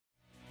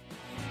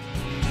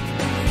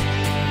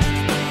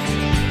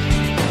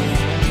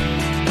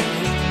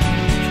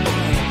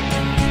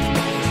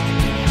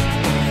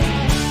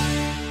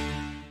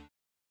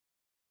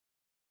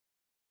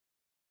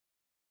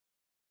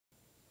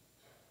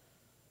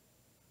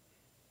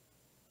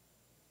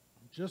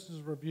just as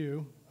a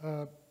review,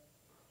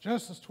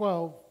 Genesis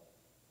 12,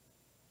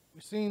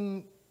 we've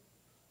seen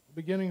the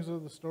beginnings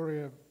of the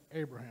story of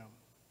Abraham.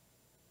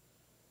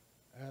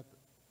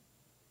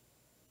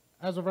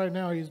 As of right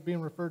now, he's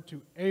being referred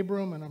to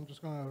Abram, and I'm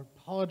just going to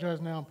apologize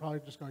now. I'm probably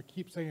just going to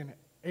keep saying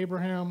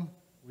Abraham.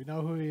 We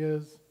know who he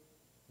is.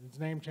 His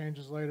name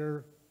changes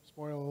later.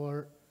 Spoiler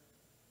alert.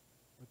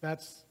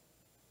 But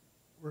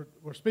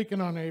we're speaking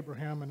on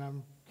Abraham, and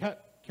I'm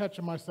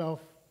catching myself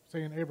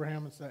saying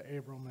Abraham instead of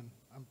Abram, and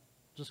I'm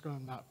just going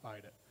to not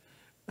fight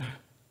it.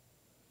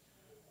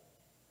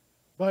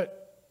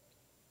 But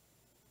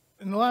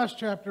in the last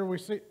chapter,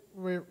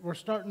 we're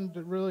starting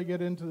to really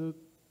get into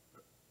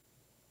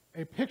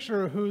a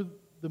picture of who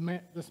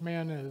this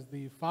man is,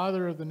 the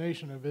father of the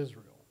nation of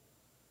Israel.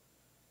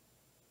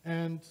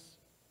 And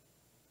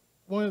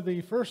one of the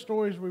first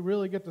stories we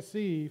really get to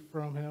see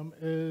from him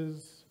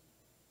is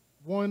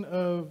one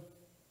of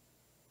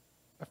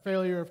a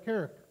failure of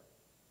character.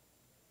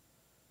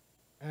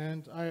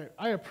 And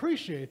I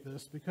appreciate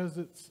this because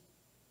it's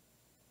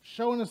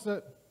showing us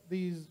that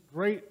these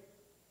great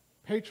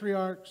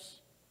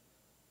patriarchs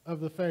of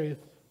the faith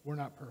were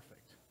not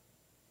perfect.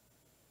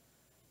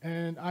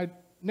 And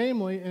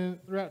namely,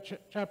 throughout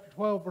chapter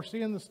 12, we're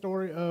seeing the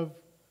story of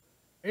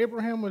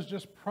Abraham was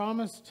just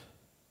promised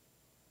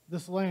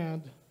this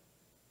land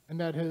and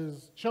that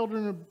his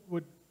children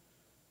would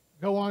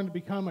go on to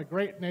become a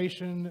great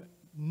nation,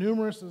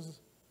 numerous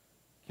as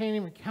can't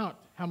even count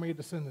how many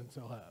descendants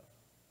he'll have.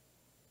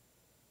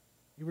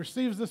 He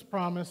receives this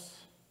promise.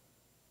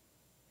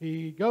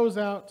 He goes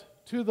out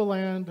to the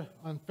land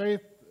on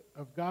faith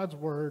of God's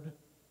word,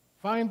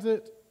 finds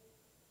it,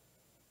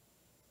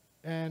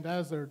 and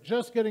as they're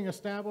just getting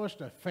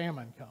established, a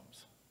famine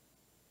comes.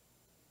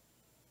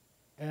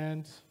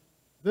 And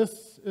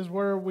this is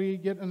where we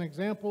get an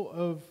example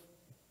of,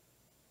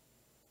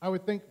 I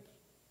would think,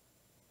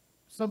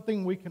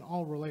 something we can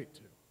all relate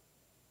to.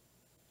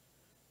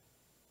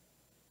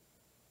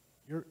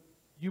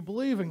 You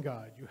believe in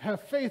God. You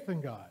have faith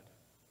in God.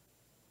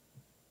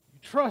 You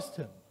trust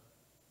Him.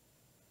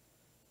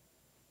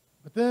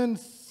 But then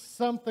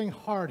something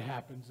hard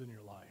happens in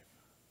your life.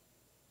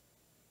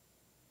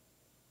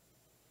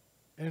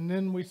 And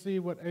then we see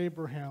what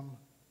Abraham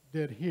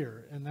did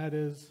here, and that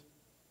is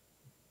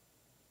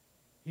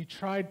he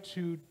tried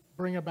to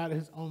bring about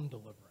his own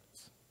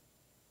deliverance.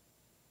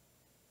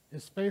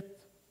 His faith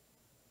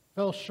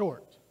fell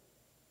short,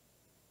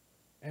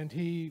 and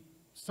he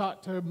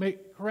sought to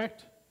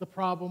correct the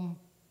problem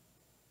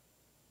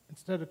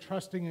instead of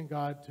trusting in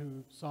God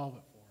to solve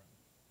it for him.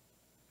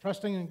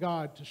 Trusting in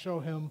God to show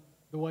him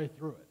the way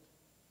through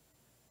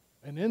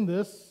it. And in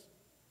this,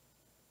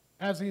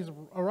 as he's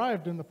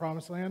arrived in the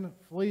promised land,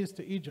 flees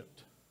to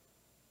Egypt.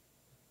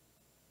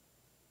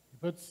 He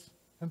puts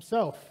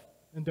himself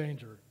in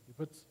danger. He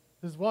puts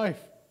his wife,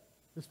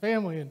 his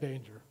family in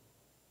danger.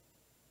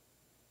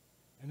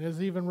 And is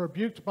even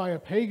rebuked by a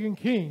pagan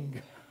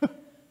king.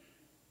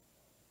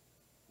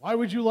 Why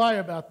would you lie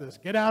about this?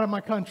 Get out of my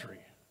country.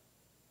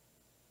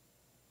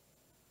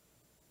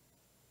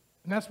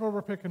 And that's where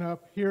we're picking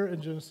up here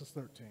in Genesis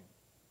 13.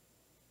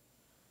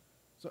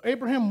 So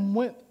Abraham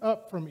went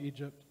up from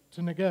Egypt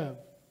to Negev,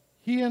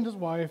 he and his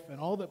wife and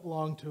all that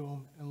belonged to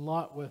him, and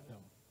Lot with him.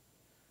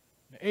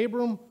 Now,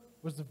 Abram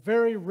was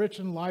very rich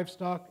in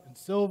livestock and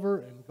silver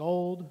and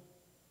gold.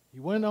 He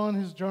went on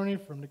his journey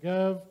from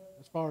Negev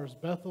as far as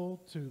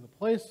Bethel to the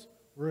place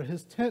where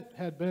his tent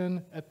had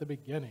been at the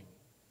beginning,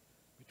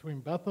 between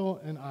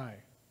Bethel and Ai,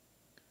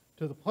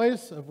 to the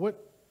place of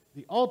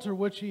the altar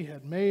which he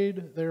had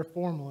made there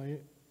formerly,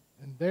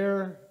 and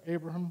there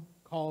Abraham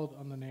called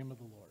on the name of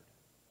the Lord.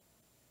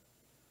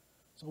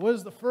 So what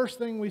is the first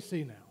thing we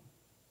see now?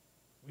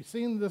 We've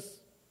seen this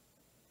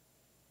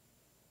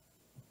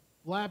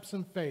lapse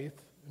in faith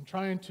in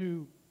trying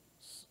to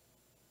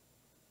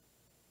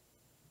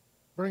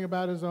bring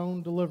about his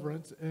own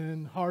deliverance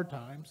in hard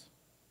times.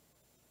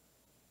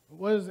 But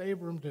what does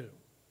Abram do?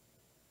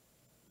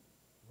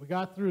 We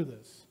got through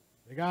this.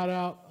 They got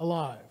out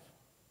alive.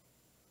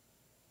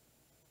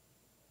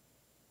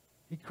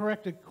 He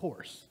corrected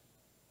course.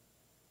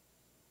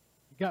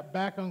 He got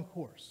back on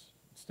course.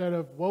 Instead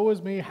of, woe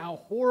is me, how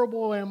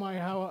horrible am I,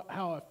 how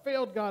I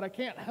failed God, I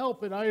can't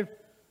help it,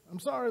 I'm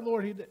sorry,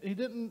 Lord. He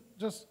didn't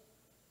just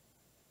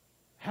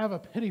have a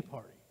pity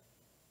party.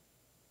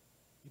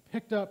 He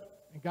picked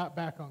up and got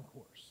back on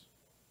course.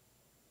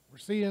 We're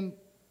seeing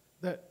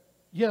that,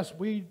 yes,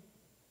 we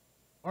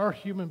are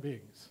human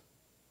beings.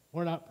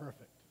 We're not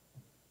perfect.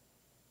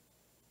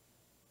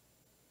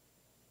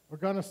 We're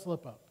going to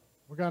slip up.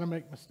 We're going to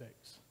make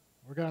mistakes.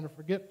 We're going to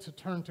forget to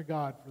turn to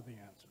God for the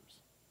answers.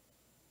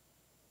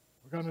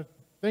 We're going to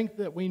think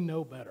that we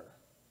know better.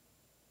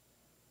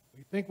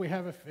 We think we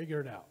have it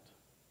figured out.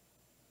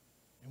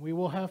 And we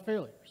will have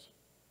failures.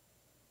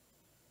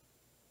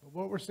 But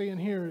what we're seeing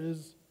here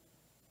is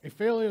a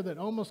failure that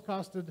almost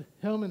costed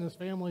him and his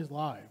family's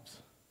lives.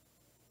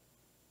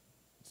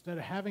 Instead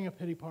of having a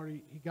pity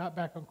party, he got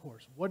back on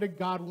course. What did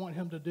God want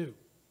him to do?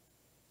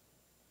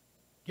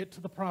 Get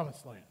to the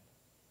promised land.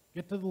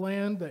 Get to the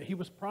land that he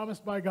was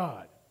promised by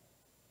God.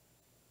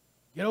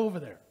 Get over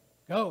there.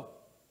 Go.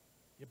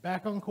 Get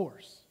back on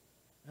course.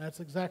 And that's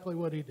exactly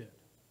what he did.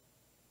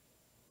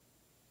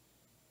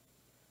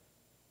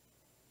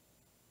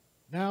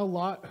 Now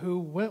Lot, who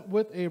went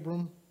with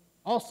Abram,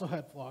 also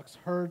had flocks,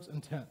 herds,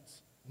 and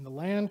tents, and the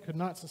land could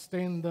not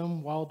sustain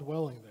them while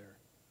dwelling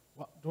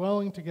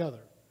together,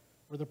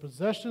 for their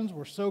possessions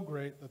were so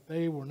great that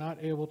they were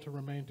not able to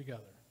remain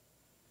together.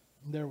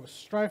 And there was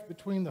strife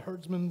between the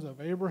herdsmen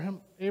of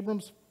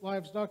Abram's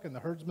livestock and the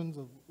herdsmen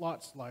of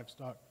Lot's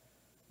livestock.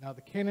 Now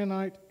the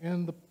Canaanite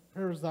and the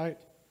Perizzite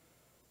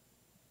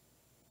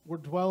were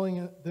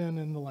dwelling then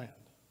in the land.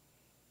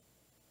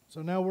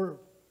 So now we're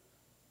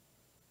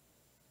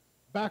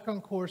back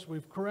on course.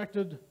 We've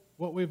corrected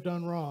what we've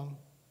done wrong.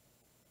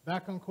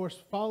 Back on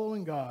course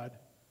following God.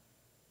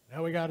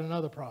 Now we got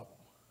another problem.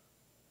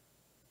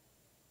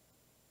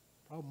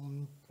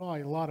 Problem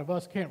probably a lot of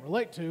us can't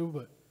relate to,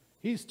 but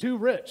he's too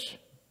rich,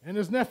 and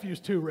his nephew's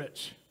too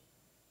rich.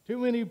 Too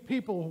many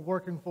people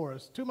working for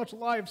us. Too much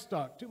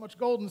livestock. Too much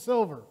gold and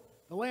silver.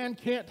 The land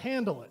can't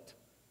handle it.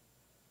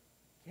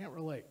 Can't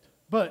relate.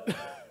 But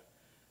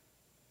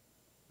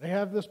they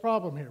have this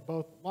problem here.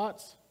 Both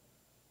Lot's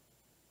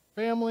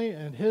family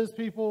and his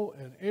people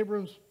and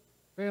Abram's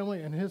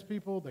family and his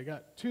people, they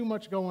got too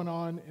much going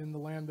on in the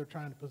land they're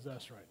trying to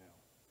possess right now.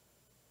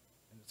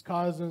 And it's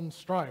causing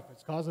strife.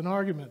 It's causing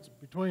arguments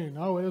between,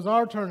 oh, it was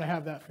our turn to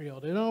have that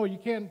field. And, oh, you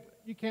can't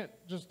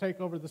just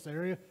take over this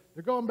area.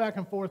 They're going back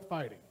and forth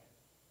fighting.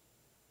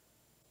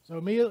 So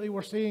immediately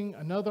we're seeing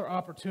another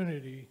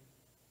opportunity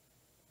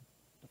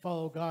to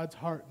follow God's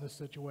heart in this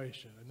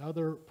situation.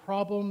 Another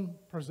problem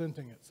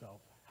presenting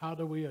itself. How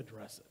do we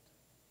address it?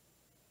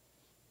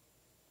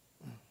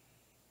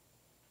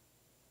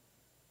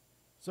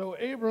 So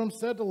Abram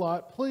said to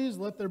Lot, please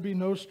let there be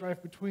no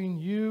strife between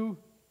you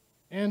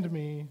and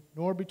me,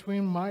 nor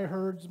between my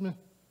herdsmen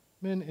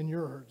and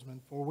your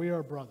herdsmen, for we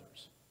are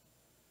brothers.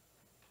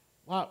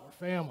 Lot, we're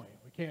family.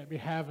 We can't be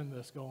having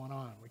this going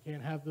on. We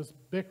can't have this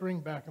bickering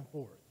back and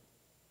forth.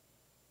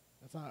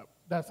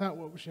 That's not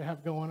what we should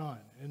have going on.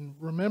 And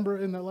remember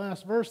in the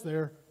last verse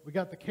there, we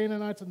got the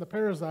Canaanites and the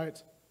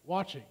Perizzites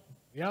watching.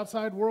 The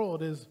outside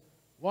world is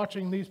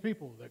watching these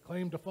people that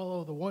claim to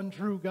follow the one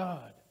true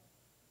God.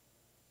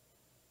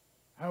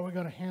 How are we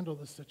going to handle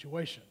this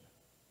situation?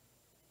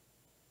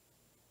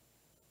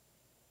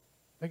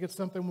 I think it's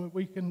something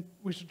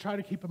we should try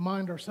to keep in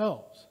mind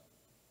ourselves.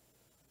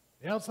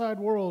 The outside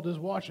world is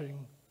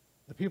watching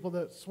the people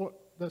that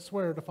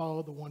swear to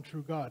follow the one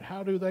true God.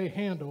 How do they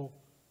handle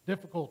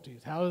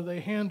difficulties? How do they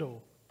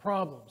handle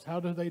problems?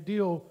 How do they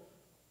deal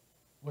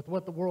with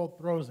what the world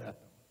throws at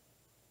them?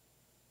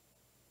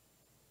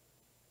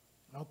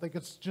 I don't think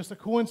it's just a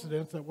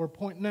coincidence that we're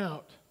pointing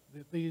out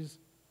that these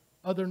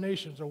other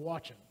nations are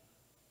watching.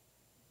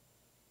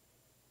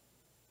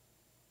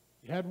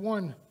 You had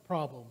one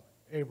problem,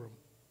 Abram,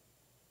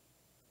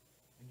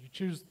 and you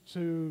choose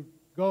to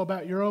go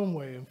about your own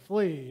way and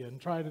flee and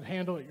try to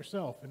handle it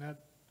yourself, and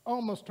that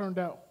almost turned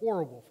out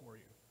horrible for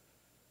you.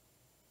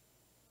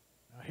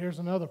 Now here's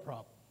another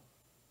problem.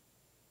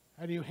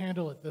 How do you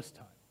handle it this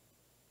time?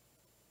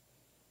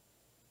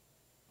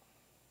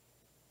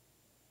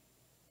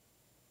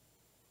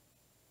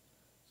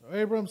 So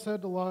Abram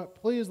said to Lot,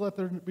 please let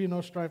there be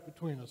no strife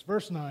between us.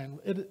 Verse 9,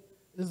 it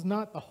is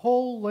not the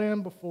whole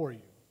land before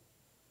you.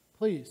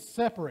 Please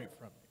separate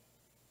from me.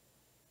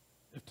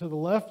 If to the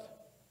left,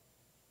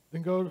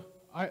 then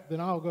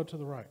I'll go to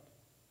the right.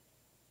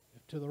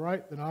 If to the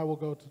right, then I will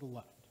go to the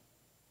left.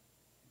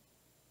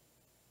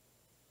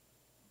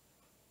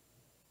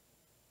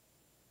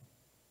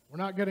 We're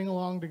not getting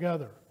along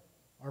together,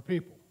 our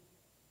people.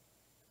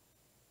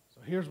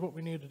 So here's what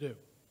we need to do.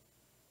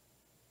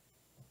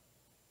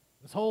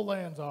 This whole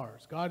land's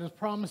ours. God has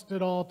promised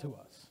it all to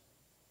us.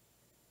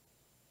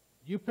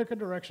 You pick a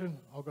direction,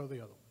 I'll go the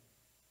other one.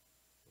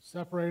 We'll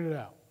separate it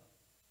out.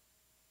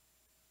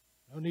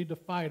 No need to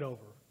fight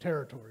over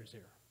territories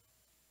here.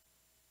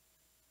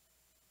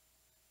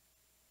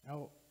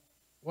 Now,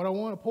 what I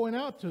want to point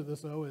out to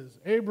this, though, is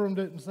Abram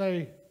didn't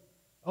say,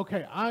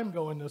 okay, I'm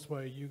going this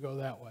way, you go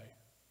that way.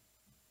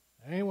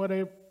 That ain't what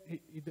he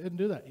didn't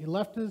do that. He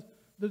left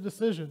the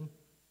decision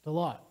to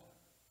Lot.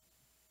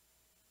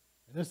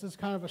 And this is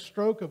kind of a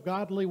stroke of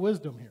godly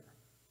wisdom here.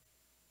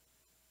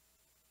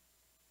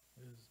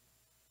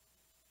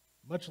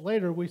 Much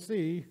later we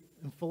see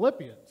in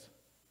Philippians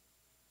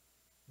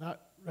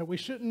that we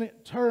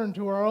shouldn't turn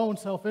to our own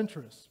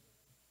self-interest,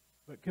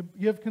 but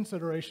give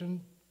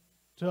consideration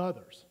to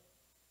others.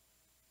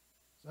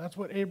 So that's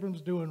what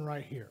Abram's doing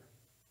right here.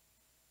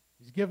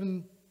 He's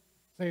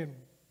saying,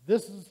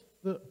 this is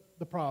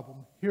the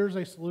problem. Here's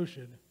a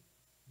solution.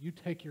 You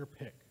take your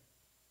pick.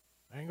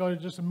 I ain't going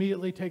to just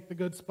immediately take the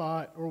good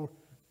spot or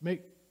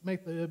make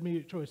the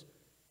immediate choice.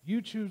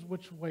 You choose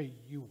which way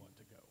you want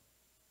to go.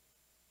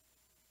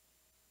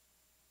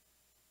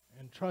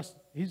 And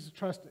he's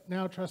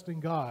now trusting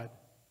God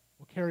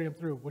will carry him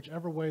through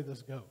whichever way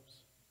this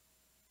goes,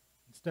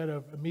 instead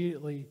of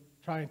immediately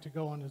trying to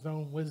go on his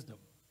own wisdom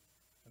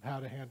of how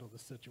to handle the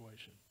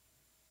situation.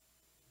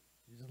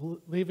 He's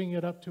leaving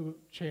it up to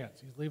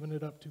chance. He's leaving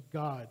it up to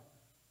God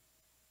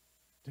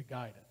to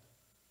guide it.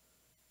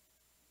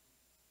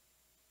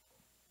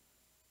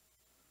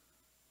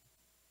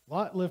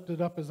 Lot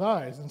lifted up his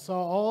eyes and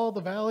saw all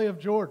the valley of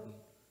Jordan,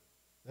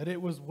 that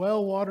it was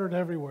well watered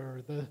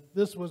everywhere.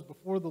 This was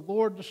before the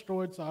Lord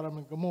destroyed Sodom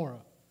and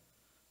Gomorrah,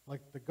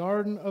 like the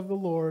garden of the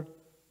Lord,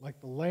 like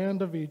the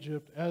land of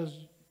Egypt, as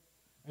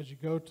you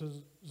go to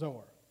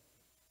Zoar.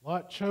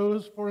 Lot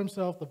chose for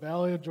himself the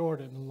valley of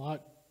Jordan, and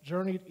Lot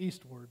journeyed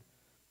eastward.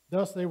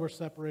 Thus they were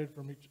separated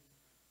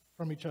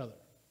from each other.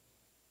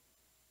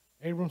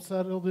 Abram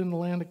settled in the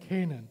land of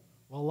Canaan,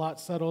 while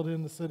Lot settled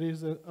in the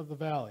cities of the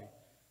valley,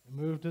 and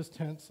moved his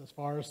tents as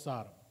far as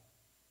Sodom.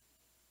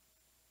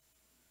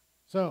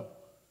 So,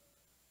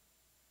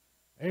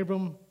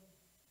 Abram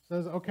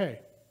says, okay,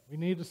 we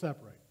need to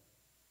separate.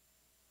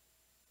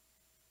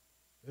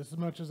 This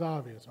much is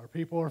obvious. Our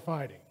people are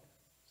fighting.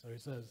 So he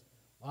says,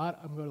 Lot,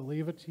 I'm going to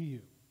leave it to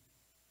you.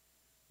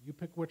 You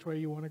pick which way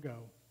you want to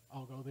go.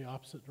 I'll go the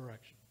opposite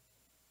direction.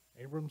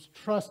 Abram's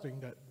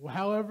trusting that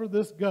however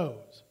this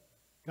goes,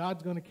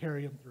 God's going to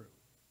carry him through.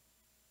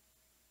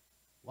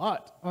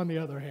 Lot, on the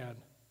other hand,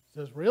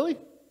 says, really?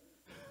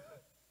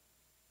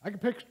 I can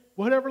pick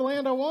whatever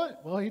land I want?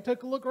 Well, he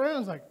took a look around.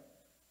 He's like,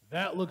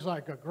 that looks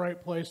like a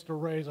great place to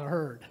raise a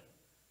herd.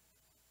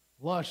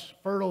 Lush,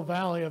 fertile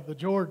valley of the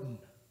Jordan.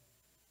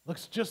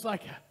 Looks just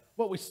like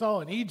what we saw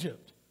in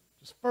Egypt.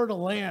 Just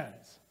fertile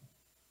lands.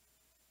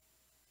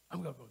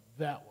 I'm going to go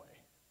that way.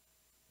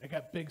 They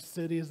got big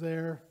cities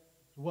there,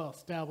 well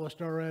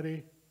established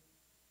already.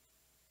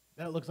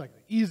 That looks like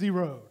the easy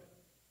road.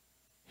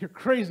 You're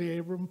crazy,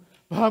 Abram,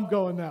 but I'm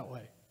going that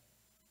way.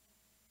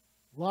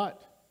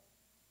 Lot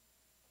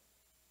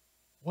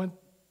went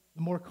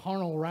the more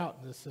carnal route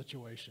in this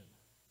situation.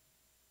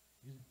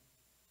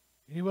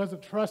 He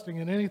wasn't trusting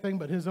in anything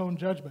but his own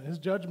judgment. His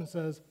judgment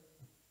says,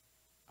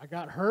 I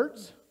got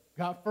herds,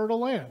 got fertile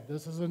land.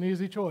 This is an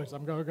easy choice.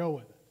 I'm going to go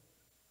with it.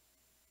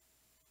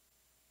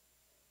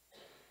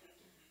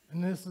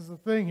 And this is the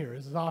thing here,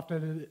 is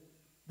often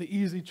the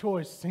easy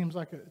choice seems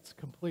like it's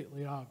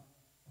completely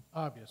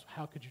obvious.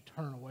 How could you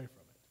turn away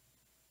from it?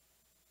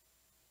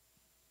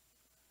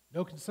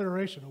 No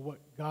consideration of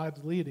what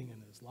God's leading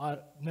in this.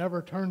 Lot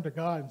never turned to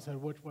God and said,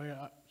 which way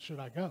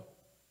should I go?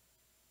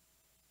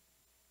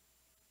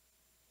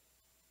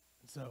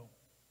 And so,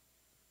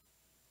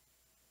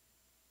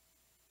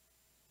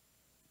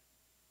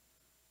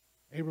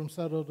 Abram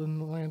settled in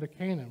the land of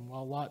Canaan,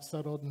 while Lot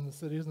settled in the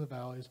cities and the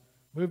valleys,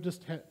 moved his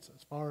tents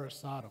as far as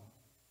Sodom.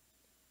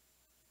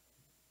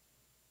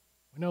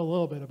 We know a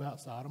little bit about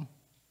Sodom.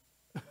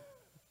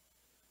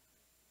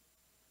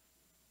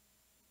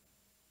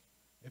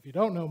 If you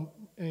don't know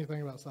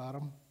anything about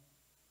Sodom,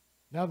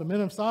 now the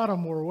men of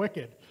Sodom were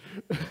wicked,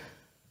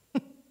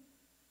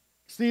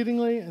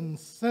 exceedingly, and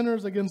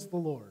sinners against the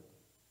Lord.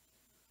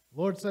 The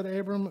Lord said to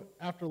Abram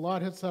after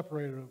Lot had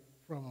separated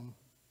from him,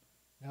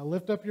 now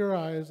lift up your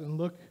eyes and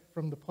look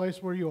from the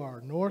place where you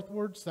are,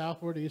 northward,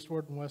 southward,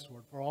 eastward, and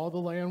westward. For all the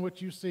land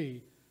which you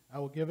see, I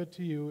will give it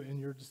to you and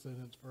your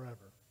descendants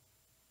forever.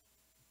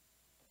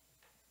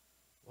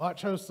 Lot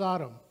chose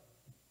Sodom.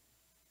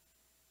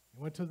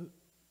 He went to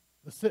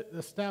the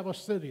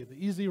established city, the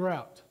easy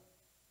route.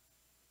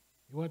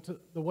 He went to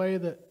the way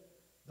that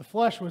the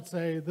flesh would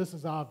say, this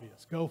is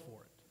obvious, go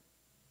for it.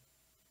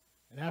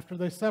 And after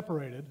they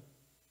separated,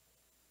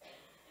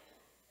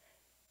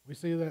 we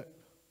see that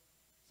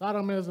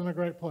Sodom isn't a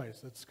great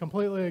place. It's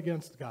completely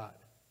against God.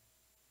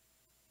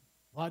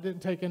 Lot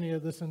didn't take any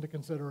of this into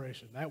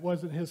consideration. That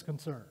wasn't his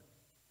concern.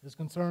 His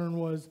concern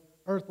was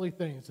earthly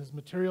things, his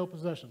material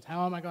possessions.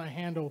 How am I going to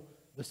handle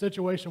the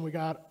situation we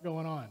got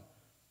going on?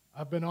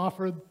 I've been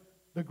offered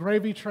the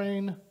gravy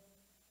train,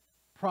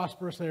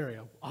 prosperous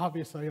area.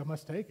 Obviously, I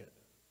must take it.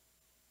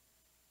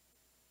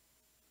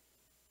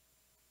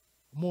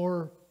 A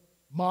more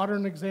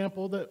modern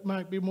example that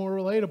might be more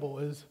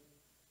relatable is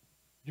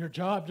your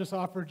job just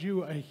offered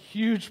you a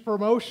huge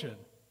promotion.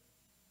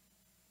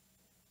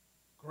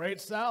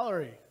 Great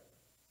salary.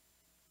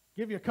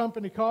 Give you a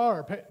company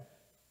car.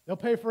 They'll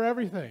pay for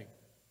everything.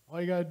 All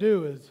you got to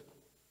do is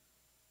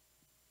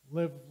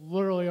live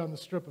literally on the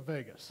strip of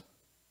Vegas.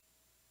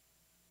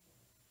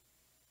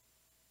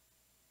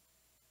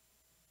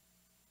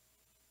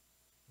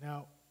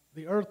 Now,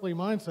 the earthly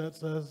mindset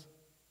says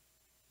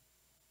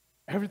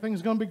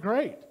everything's going to be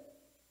great.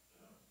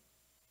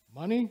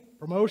 Money,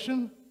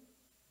 promotion,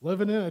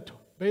 living in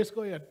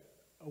basically a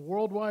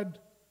worldwide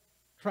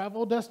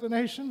travel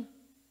destination.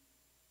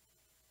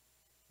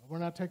 But we're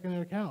not taking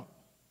into account.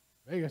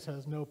 Vegas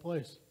has no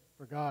place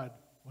for God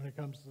when it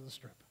comes to the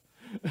strip.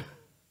 And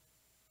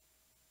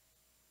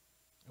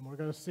we're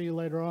going to see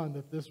later on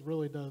that this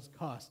really does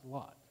cost a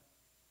lot.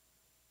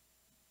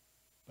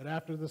 But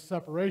after this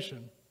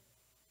separation,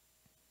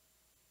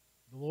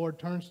 the Lord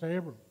turns to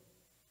Abram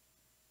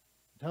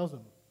and tells him,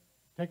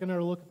 take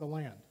another look at the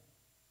land.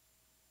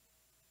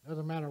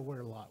 Doesn't matter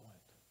where Lot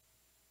went.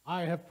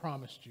 I have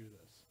promised you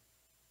this.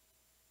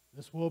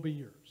 This will be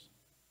yours.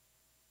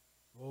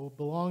 It will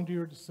belong to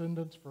your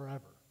descendants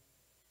forever.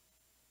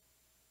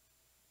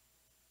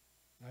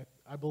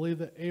 I believe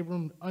that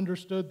Abram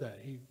understood that.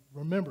 He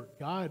remembered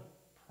God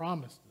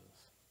promised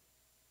this.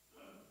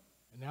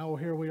 And now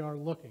here we are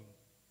looking.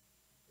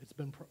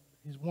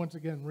 He's once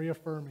again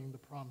reaffirming the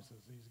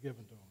promises he's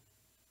given to him.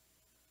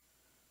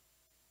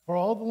 For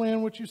all the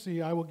land which you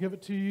see, I will give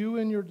it to you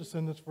and your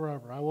descendants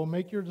forever. I will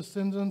make your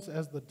descendants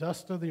as the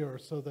dust of the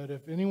earth, so that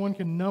if anyone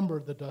can number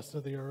the dust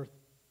of the earth,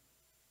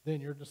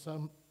 then your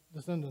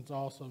descendants are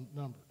also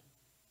numbered.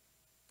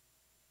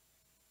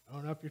 I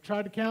don't know if you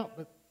tried to count,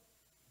 but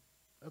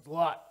that's a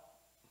lot.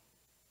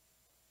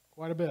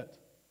 Quite a bit.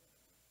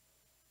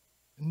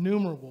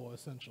 Innumerable,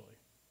 essentially.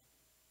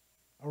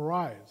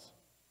 Arise,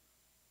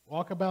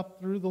 walk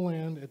about through the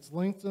land, its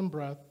length and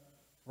breadth,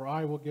 for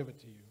I will give it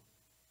to you.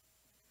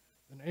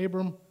 Then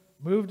Abram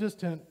moved his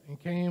tent and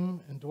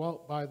came and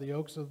dwelt by the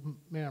oaks of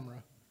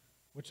Mamre,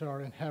 which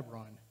are in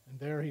Hebron, and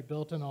there he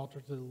built an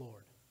altar to the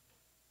Lord.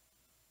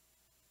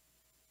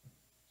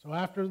 So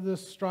after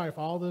this strife,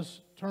 all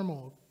this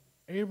turmoil,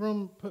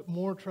 Abram put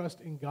more trust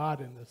in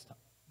God in this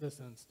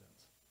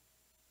instance.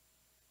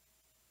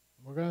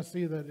 We're going to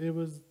see that it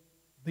was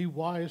the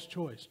wise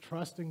choice.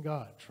 Trust in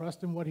God.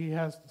 Trust in what he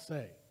has to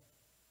say.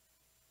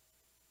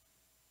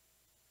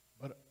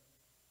 But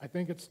I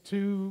think it's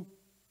too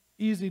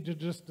easy to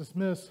just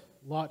dismiss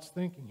Lot's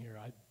thinking here.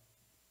 I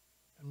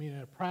mean,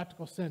 in a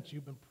practical sense,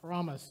 you've been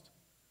promised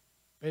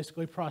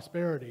basically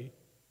prosperity.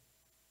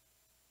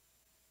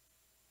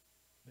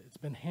 It's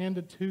been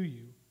handed to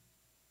you.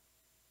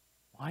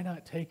 Why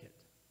not take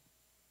it?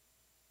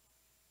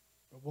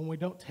 But when we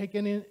don't take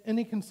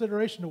any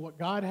consideration to what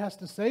God has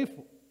to say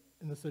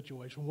in the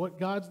situation, what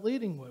God's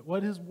leading with,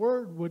 what his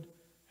word would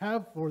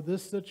have for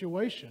this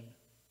situation,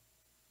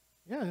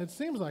 yeah, it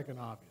seems like an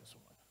obvious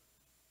one.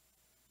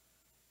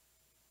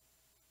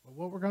 But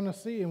what we're going to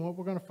see and what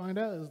we're going to find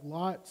out is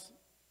Lot's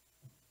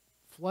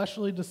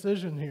fleshly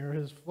decision here,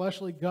 his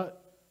fleshly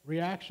gut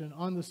reaction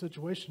on the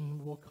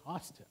situation will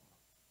cost him.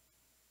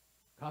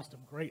 Cost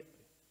him greatly.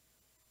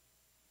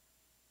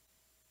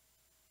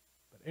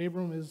 But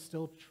Abram is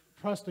still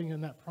trusting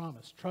in that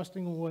promise,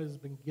 trusting in what has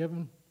been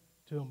given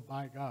to him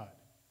by God.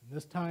 And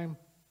this time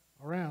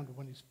around,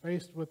 when he's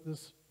faced with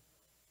this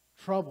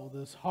trouble,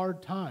 this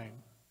hard time,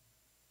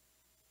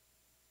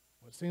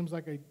 what seems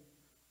like a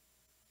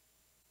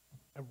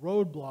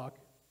roadblock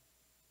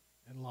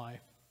in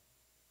life,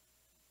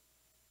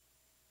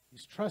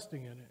 he's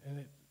trusting in it, and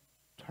it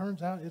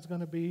turns out it's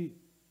going to be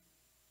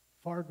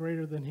far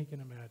greater than he can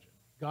imagine.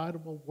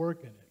 God will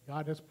work in it.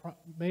 God has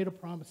made a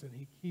promise, and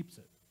he keeps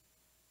it.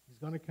 He's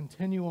going to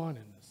continue on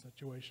in this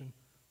situation,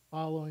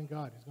 following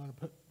God.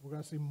 We're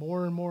going to see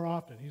more and more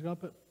often. He's going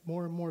to put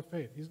more and more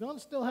faith. He's going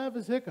to still have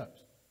his hiccups.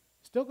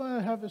 He's still going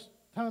to have his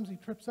times he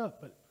trips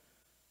up, but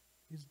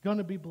he's going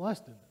to be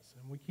blessed in this,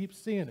 and we keep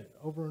seeing it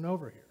over and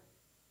over here.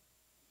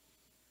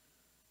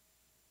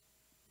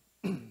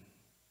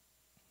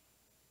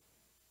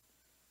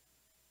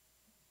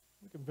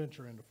 We can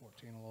venture into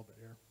 14 a little bit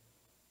here.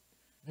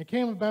 And it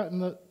came about in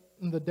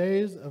the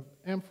days of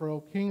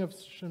Amphro, king of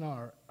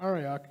Shinar,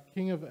 Arioch,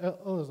 king of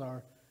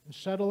Elazar, and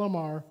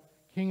Chedorlaomer,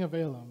 king of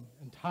Elam,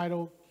 and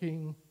Tidal,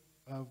 king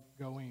of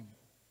Goim,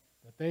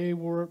 that they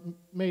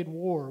made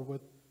war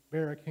with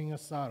Bera, king of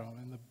Sodom,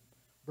 and the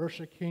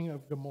Bersha, king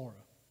of Gomorrah,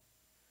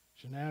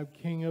 Shinab,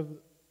 king of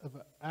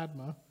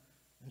Admah,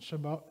 and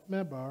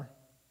Shemebar,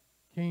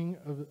 king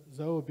of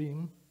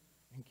Zoabim,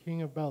 and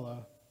king of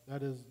Bela,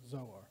 that is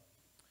Zoar.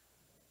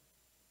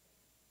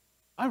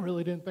 I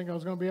really didn't think I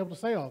was going to be able to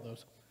say all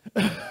those.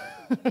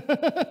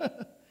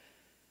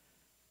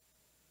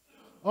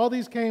 All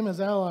these came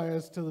as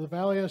allies to the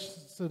valley of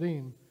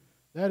Siddim,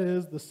 that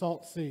is the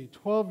Salt Sea.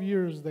 12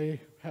 years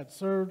they had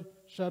served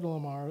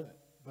Chedorlaomer,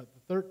 but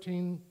the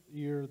 13th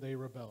year they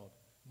rebelled.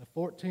 In the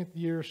 14th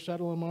year,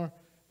 Chedorlaomer,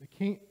 the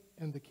king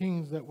and the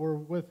kings that were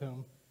with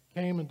him,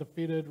 came and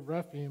defeated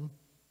Rephaim,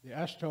 the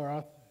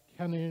Ashtaroth,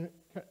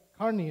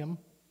 Carnaim,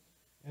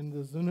 and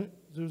the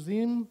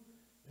Zuzim,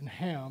 and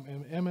Ham,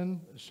 and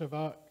Emin,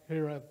 Shavat,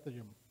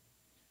 Kirathim,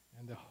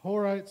 and the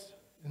Horites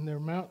in their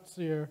Mount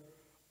Seir,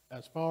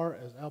 as far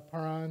as El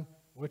Paran,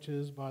 which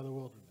is by the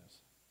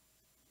wilderness.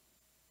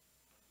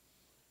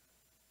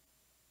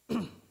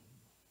 Gotta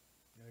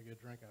get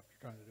a drink after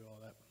trying to do all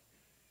that.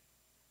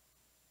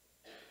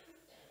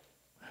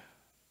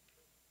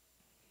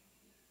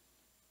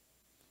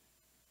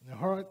 And the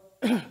Horite,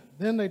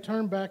 then they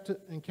turned back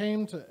and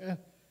came to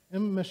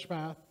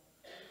Mishpath,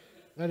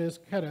 that is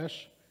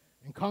Kadesh,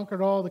 and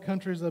conquered all the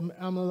countries of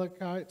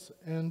Amalekites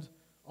and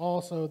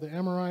also the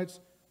Amorites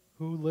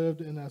who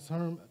lived in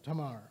Asher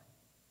Tamar.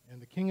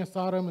 And the king of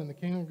Sodom and the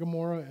king of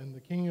Gomorrah and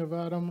the king of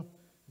Adam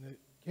and the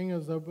king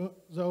of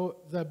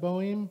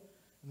Zeboim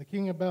and the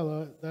king of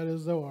Bela, that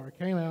is Zoar,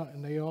 came out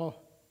and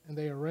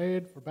they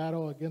arrayed for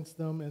battle against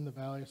them in the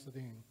valley of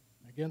Siddim,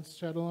 against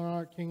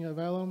Chedorlaomer, king of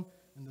Elam,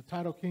 and the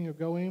Tidal, king of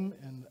Goim,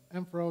 and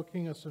Amphro,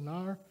 king of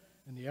Shinar,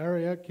 and the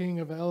Arioch, king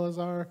of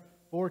Elazar,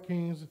 4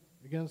 kings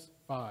against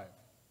 5.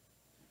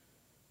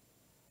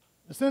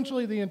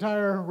 Essentially, the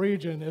entire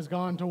region has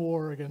gone to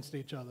war against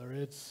each other.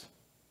 If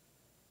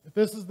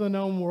this is the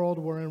known world,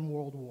 we're in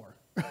World War.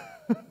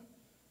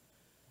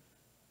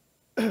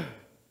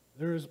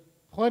 There's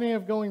plenty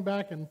of going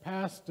back in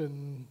past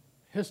and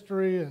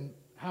history and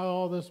how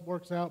all this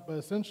works out, but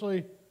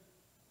essentially,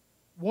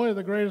 one of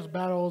the greatest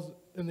battles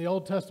in the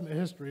Old Testament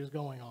history is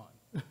going on.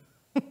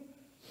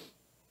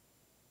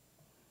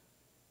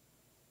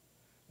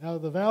 Now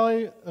the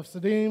valley of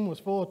Siddim was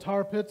full of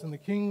tar pits, and the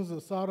kings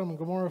of Sodom and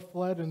Gomorrah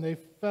fled, and they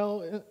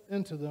fell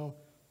into them.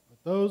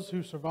 But those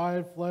who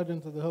survived fled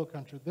into the hill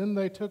country. Then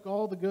they took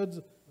all the goods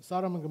of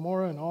Sodom and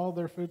Gomorrah and all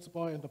their food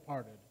supply and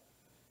departed.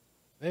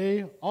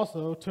 They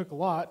also took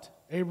Lot,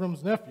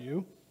 Abram's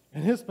nephew,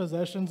 and his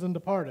possessions and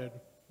departed,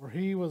 for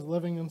he was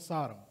living in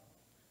Sodom.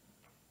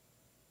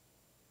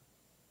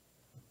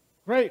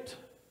 Great.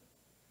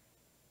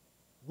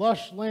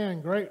 Lush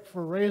land, great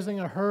for raising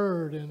a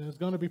herd, and is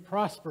going to be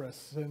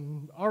prosperous,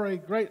 and already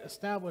great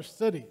established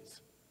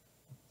cities.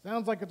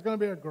 Sounds like it's going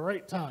to be a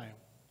great time.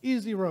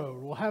 Easy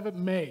road, we'll have it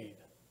made.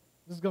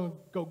 This is going to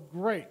go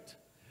great.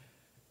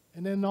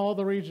 And then all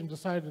the region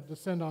decided to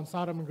descend on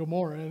Sodom and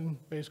Gomorrah and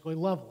basically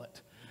level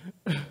it.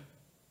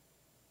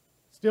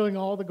 Stealing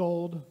all the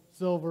gold,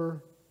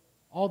 silver,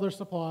 all their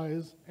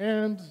supplies,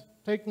 and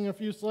taking a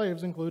few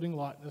slaves, including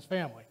Lot and his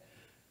family.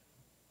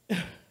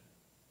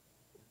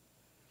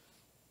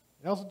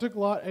 They also took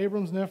Lot,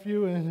 Abram's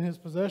nephew, and his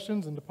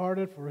possessions and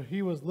departed, for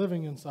he was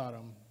living in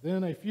Sodom.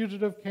 Then a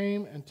fugitive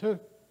came and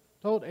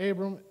told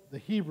Abram the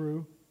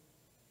Hebrew.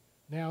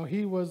 Now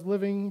he was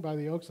living by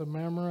the oaks of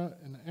Mamre,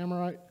 an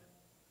Amorite,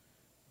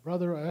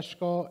 brother of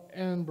Eshcol,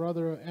 and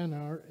brother of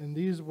Anar, and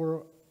these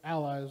were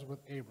allies with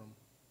Abram.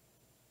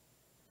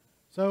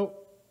 So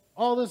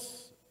all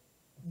this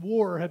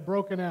war had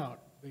broken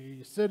out.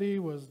 The city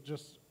was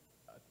just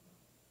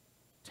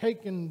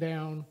taken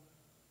down.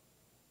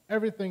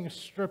 Everything is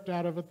stripped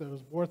out of it that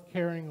was worth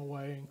carrying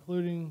away,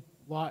 including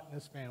Lot and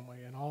his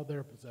family and all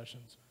their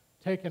possessions,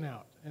 taken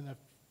out. And if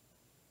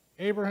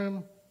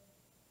Abraham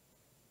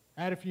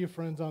had a few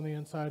friends on the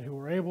inside who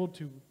were able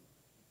to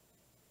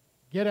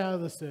get out of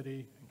the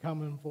city and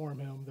come and inform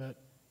him that,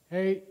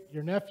 hey,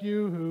 your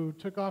nephew who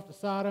took off to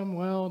Sodom,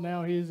 well,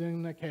 now he's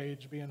in a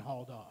cage being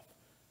hauled off.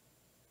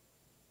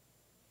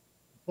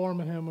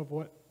 Informing him of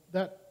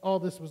all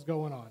this was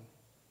going on.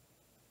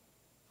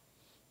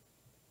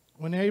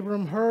 When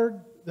Abram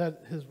heard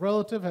that his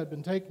relative had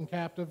been taken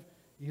captive,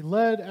 he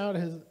led out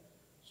his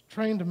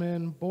trained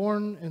men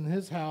born in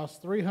his house,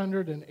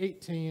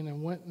 318,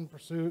 and went in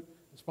pursuit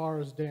as far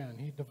as Dan.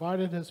 He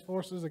divided his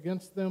forces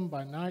against them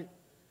by night,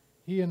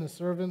 he and his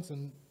servants,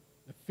 and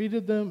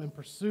defeated them and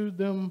pursued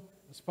them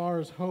as far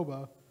as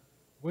Hobah,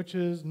 which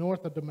is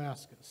north of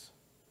Damascus.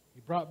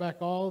 He brought back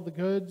all the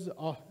goods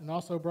and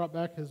also brought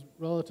back his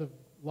relative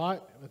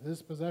Lot with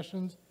his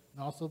possessions,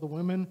 and also the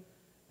women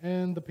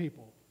and the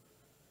people.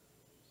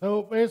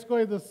 So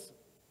basically,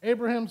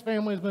 Abraham's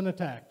family has been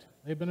attacked.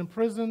 They've been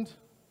imprisoned.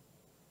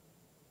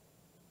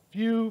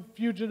 Few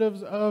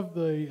fugitives of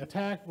the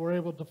attack were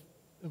able to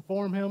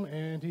inform him,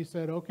 and he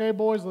said, okay,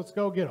 boys, let's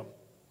go get them.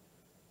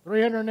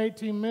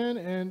 318 men,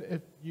 and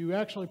if you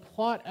actually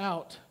plot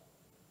out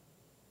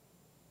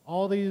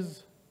all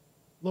these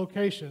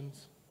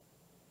locations,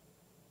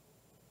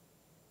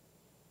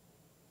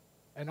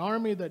 an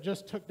army that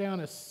just took down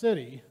a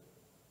city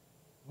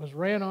was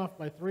ran off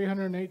by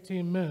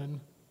 318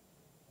 men.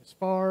 As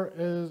far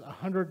as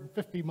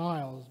 150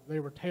 miles,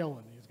 they were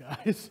tailing these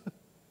guys.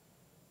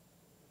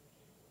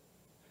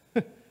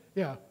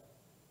 Yeah.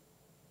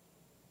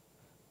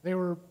 They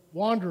were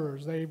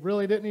wanderers. They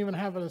really didn't even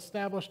have an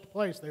established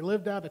place. They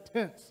lived out of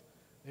tents.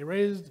 They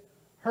raised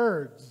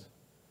herds.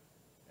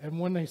 And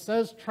when he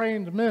says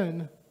trained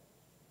men,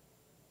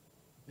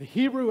 the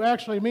Hebrew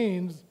actually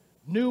means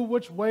knew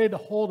which way to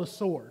hold a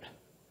sword.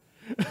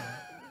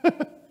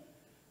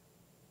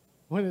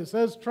 When it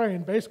says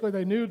trained, basically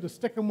they knew to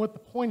stick them with the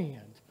pointy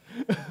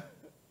end.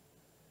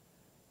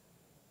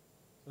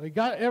 So he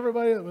got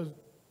everybody that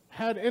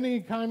had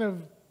any kind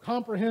of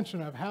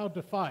comprehension of how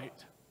to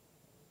fight,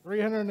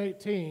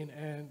 318,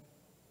 and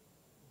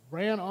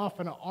ran off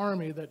an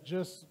army that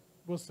just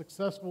was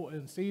successful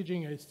in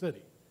sieging a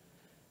city.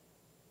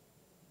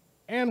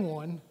 And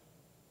won,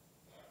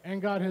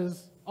 and got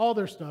all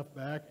their stuff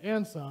back,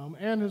 and some,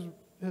 and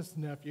his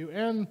nephew,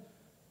 and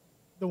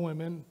the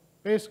women.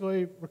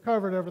 Basically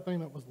recovered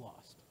everything that was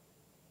lost.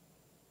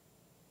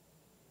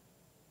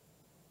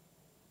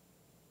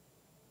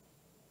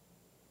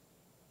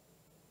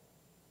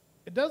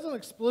 It doesn't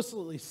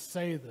explicitly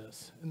say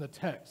this in the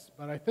text,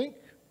 but I think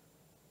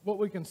what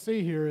we can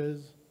see here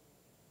is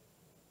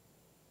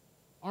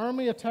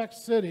army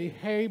attacks city,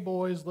 hey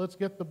boys, let's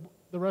get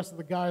the rest of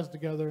the guys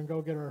together and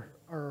go get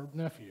our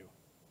nephew.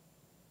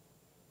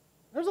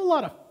 There's a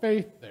lot of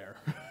faith there.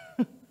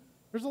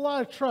 There's a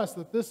lot of trust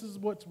that this is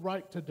what's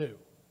right to do.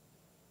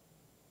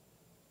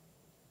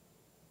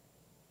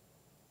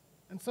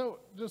 And so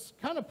just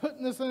kind of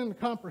putting this into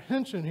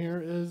comprehension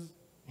here is,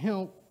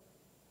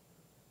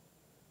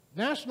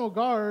 National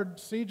Guard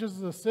sieges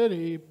the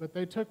city, but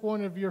they took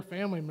one of your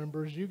family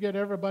members. You get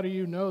everybody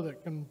you know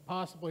that can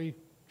possibly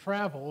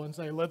travel and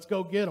say, let's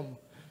go get them.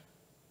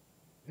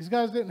 These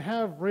guys didn't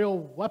have real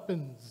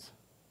weapons.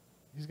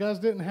 These guys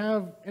didn't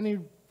have any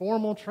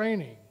formal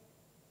training.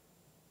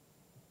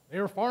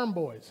 They were farm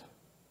boys.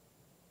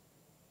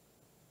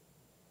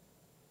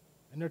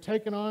 And they're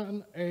taking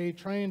on a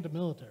trained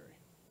military.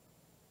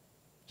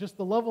 Just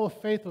the level of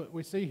faith that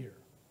we see here.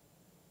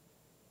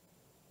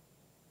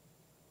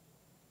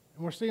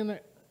 And we're seeing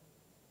that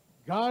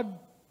God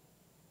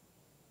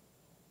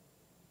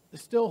is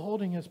still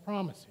holding his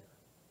promise here.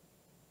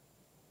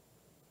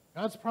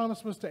 God's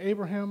promise was to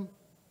Abraham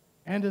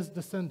and his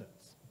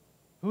descendants.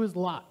 Who is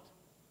Lot?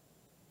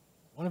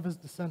 One of his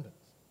descendants.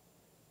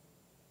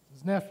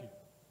 His nephew.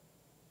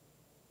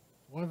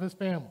 One of his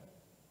family.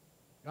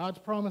 God's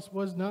promise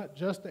was not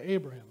just to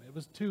Abraham, it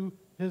was to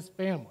his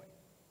family.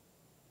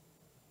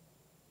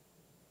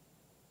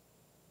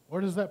 Where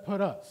does that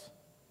put us?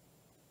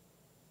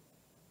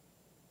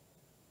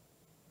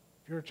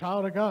 If you're a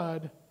child of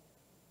God,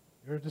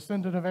 you're a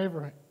descendant of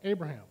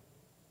Abraham.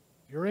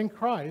 If you're in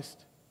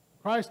Christ,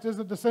 Christ is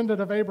a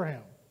descendant of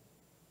Abraham.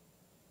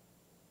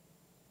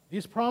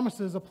 These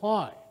promises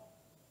apply.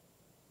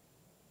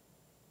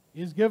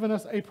 He's given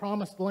us a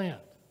promised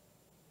land.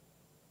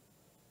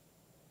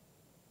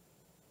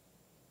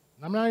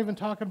 And I'm not even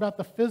talking about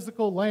the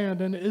physical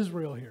land in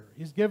Israel here.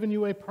 He's given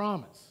you a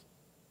promise,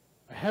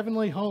 a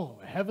heavenly home,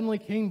 a heavenly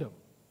kingdom,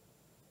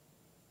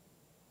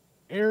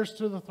 heirs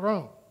to the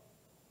throne.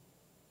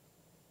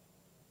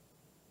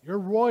 You're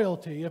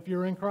royalty if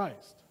you're in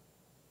Christ.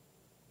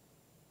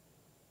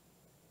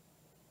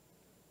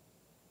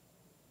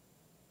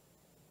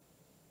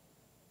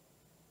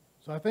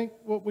 So I think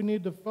what we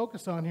need to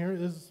focus on here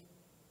is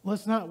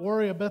let's not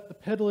worry about the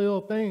piddly little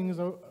things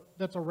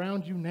that's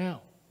around you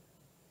now.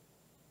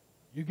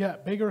 You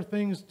got bigger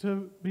things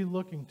to be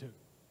looking to.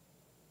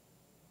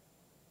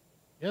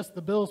 Yes,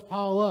 the bills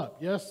pile up.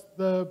 Yes,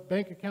 the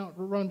bank account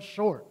runs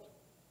short.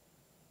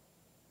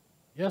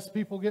 Yes,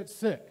 people get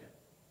sick.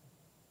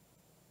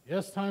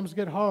 Yes, times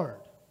get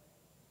hard.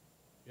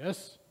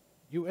 Yes,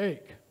 you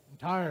ache and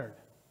tired.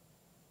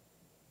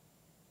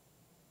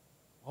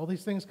 All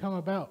these things come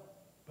about.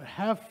 But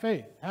have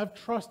faith, have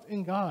trust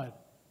in God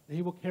that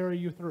he will carry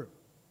you through.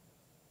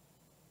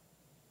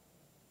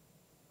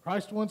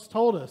 Christ once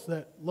told us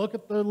that look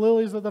at the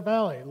lilies of the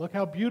valley. Look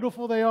how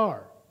beautiful they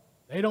are.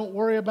 They don't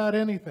worry about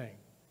anything.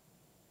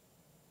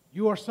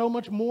 You are so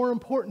much more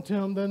important to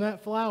him than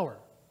that flower.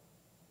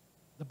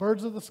 The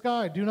birds of the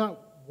sky do not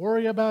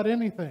worry about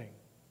anything.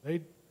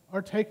 They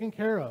are taken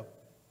care of.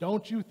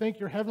 Don't you think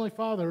your Heavenly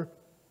Father,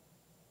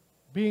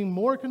 being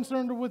more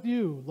concerned with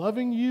you,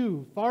 loving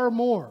you far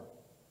more,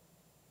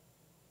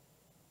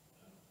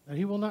 that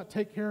he will not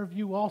take care of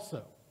you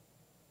also?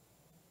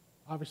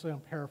 Obviously,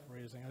 I'm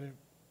paraphrasing. I didn't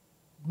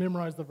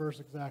memorize the verse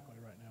exactly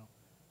right now.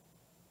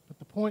 But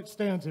the point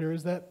stands here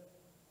is that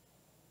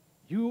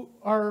you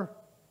are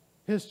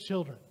his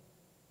children.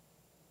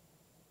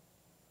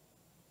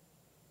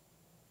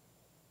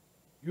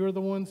 You're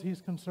the ones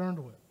he's concerned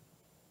with.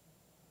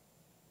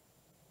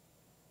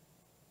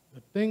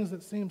 The things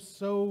that seem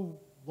so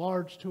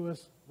large to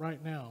us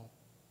right now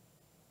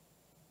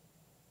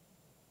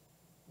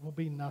will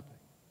be nothing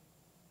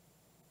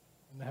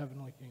in the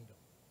heavenly kingdom.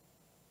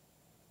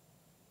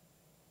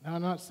 Now,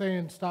 I'm not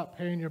saying stop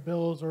paying your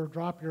bills or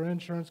drop your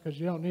insurance because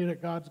you don't need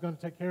it. God's going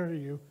to take care of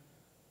you.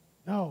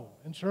 No,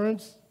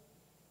 insurance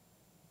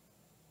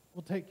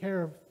will take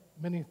care of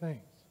many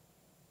things.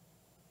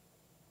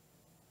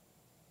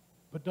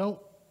 But don't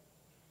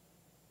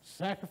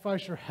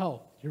sacrifice your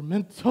health, your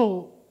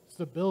mental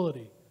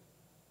stability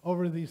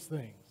over these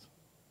things.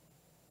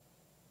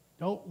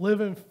 Don't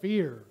live in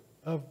fear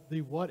of the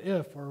what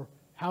if or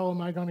how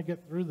am I going to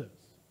get through this.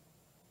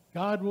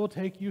 God will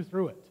take you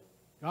through it.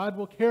 God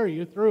will carry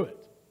you through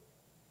it.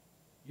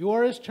 You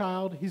are his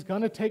child. He's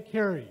going to take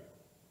care of you.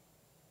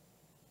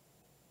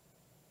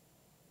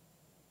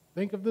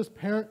 Think of this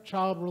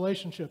parent-child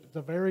relationship. It's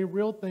a very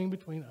real thing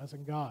between us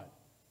and God.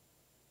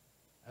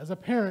 As a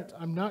parent,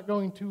 I'm not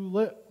going to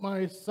let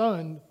my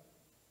son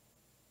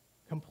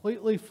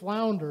completely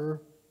flounder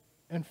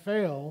and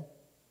fail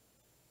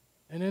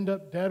and end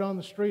up dead on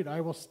the street. I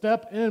will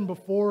step in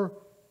before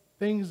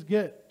things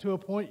get to a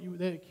point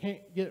that it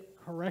can't get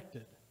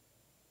corrected.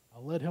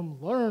 I'll let him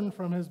learn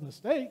from his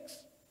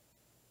mistakes.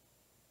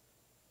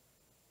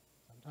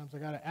 Sometimes I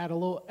got to add a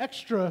little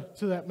extra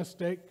to that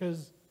mistake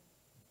because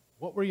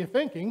what were you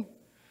thinking?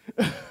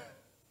 But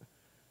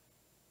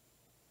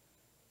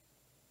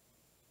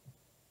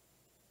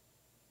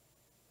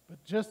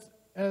just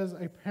as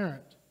a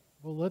parent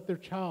will let their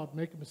child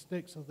make a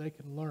mistake so they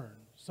can learn,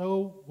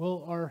 so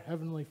will our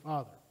Heavenly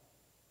Father.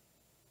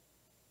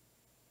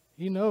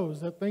 He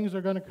knows that things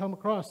are going to come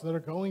across that are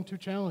going to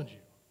challenge you.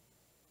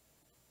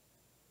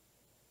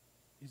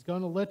 He's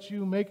going to let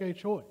you make a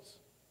choice.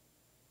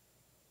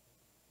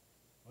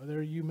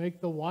 Whether you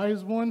make the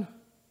wise one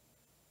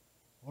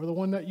or the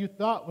one that you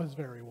thought was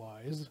very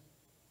wise,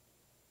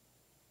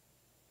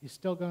 he's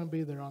still going to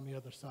be there on the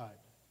other side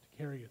to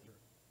carry you through.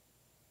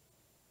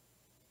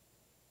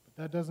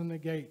 But that doesn't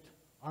negate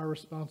our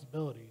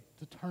responsibility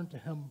to turn to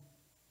him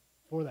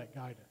for that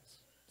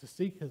guidance, to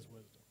seek his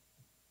wisdom.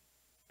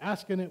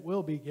 Ask and it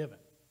will be given.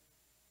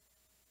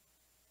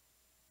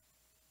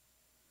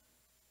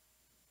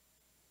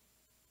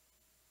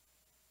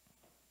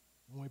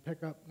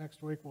 pick up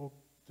next week, we'll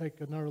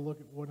take another look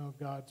at one of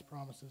God's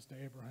promises to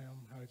Abraham,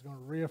 how he's going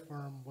to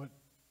reaffirm what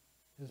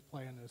his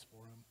plan is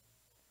for him,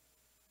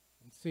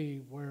 and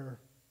see where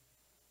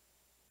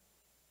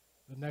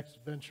the next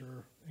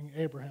venture in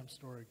Abraham's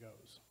story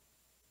goes.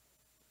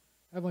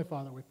 Heavenly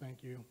Father, we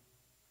thank you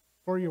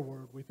for your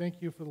word. We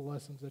thank you for the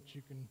lessons that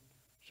you can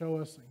show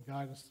us and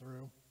guide us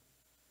through.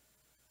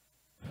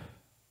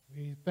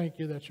 We thank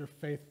you that you're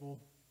faithful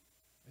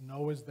and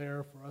always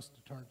there for us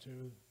to turn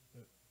to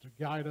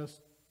guide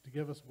us, to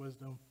give us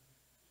wisdom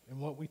in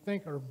what we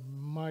think are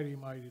mighty,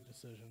 mighty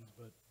decisions,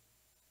 but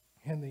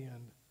in the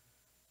end,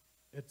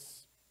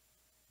 it's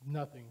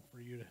nothing for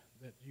you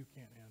that you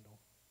can't handle.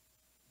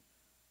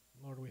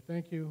 Lord, we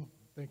thank you.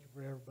 Thank you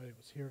for everybody that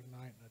was here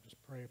tonight, and I just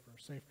pray for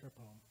a safe trip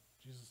home.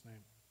 In Jesus'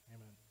 name.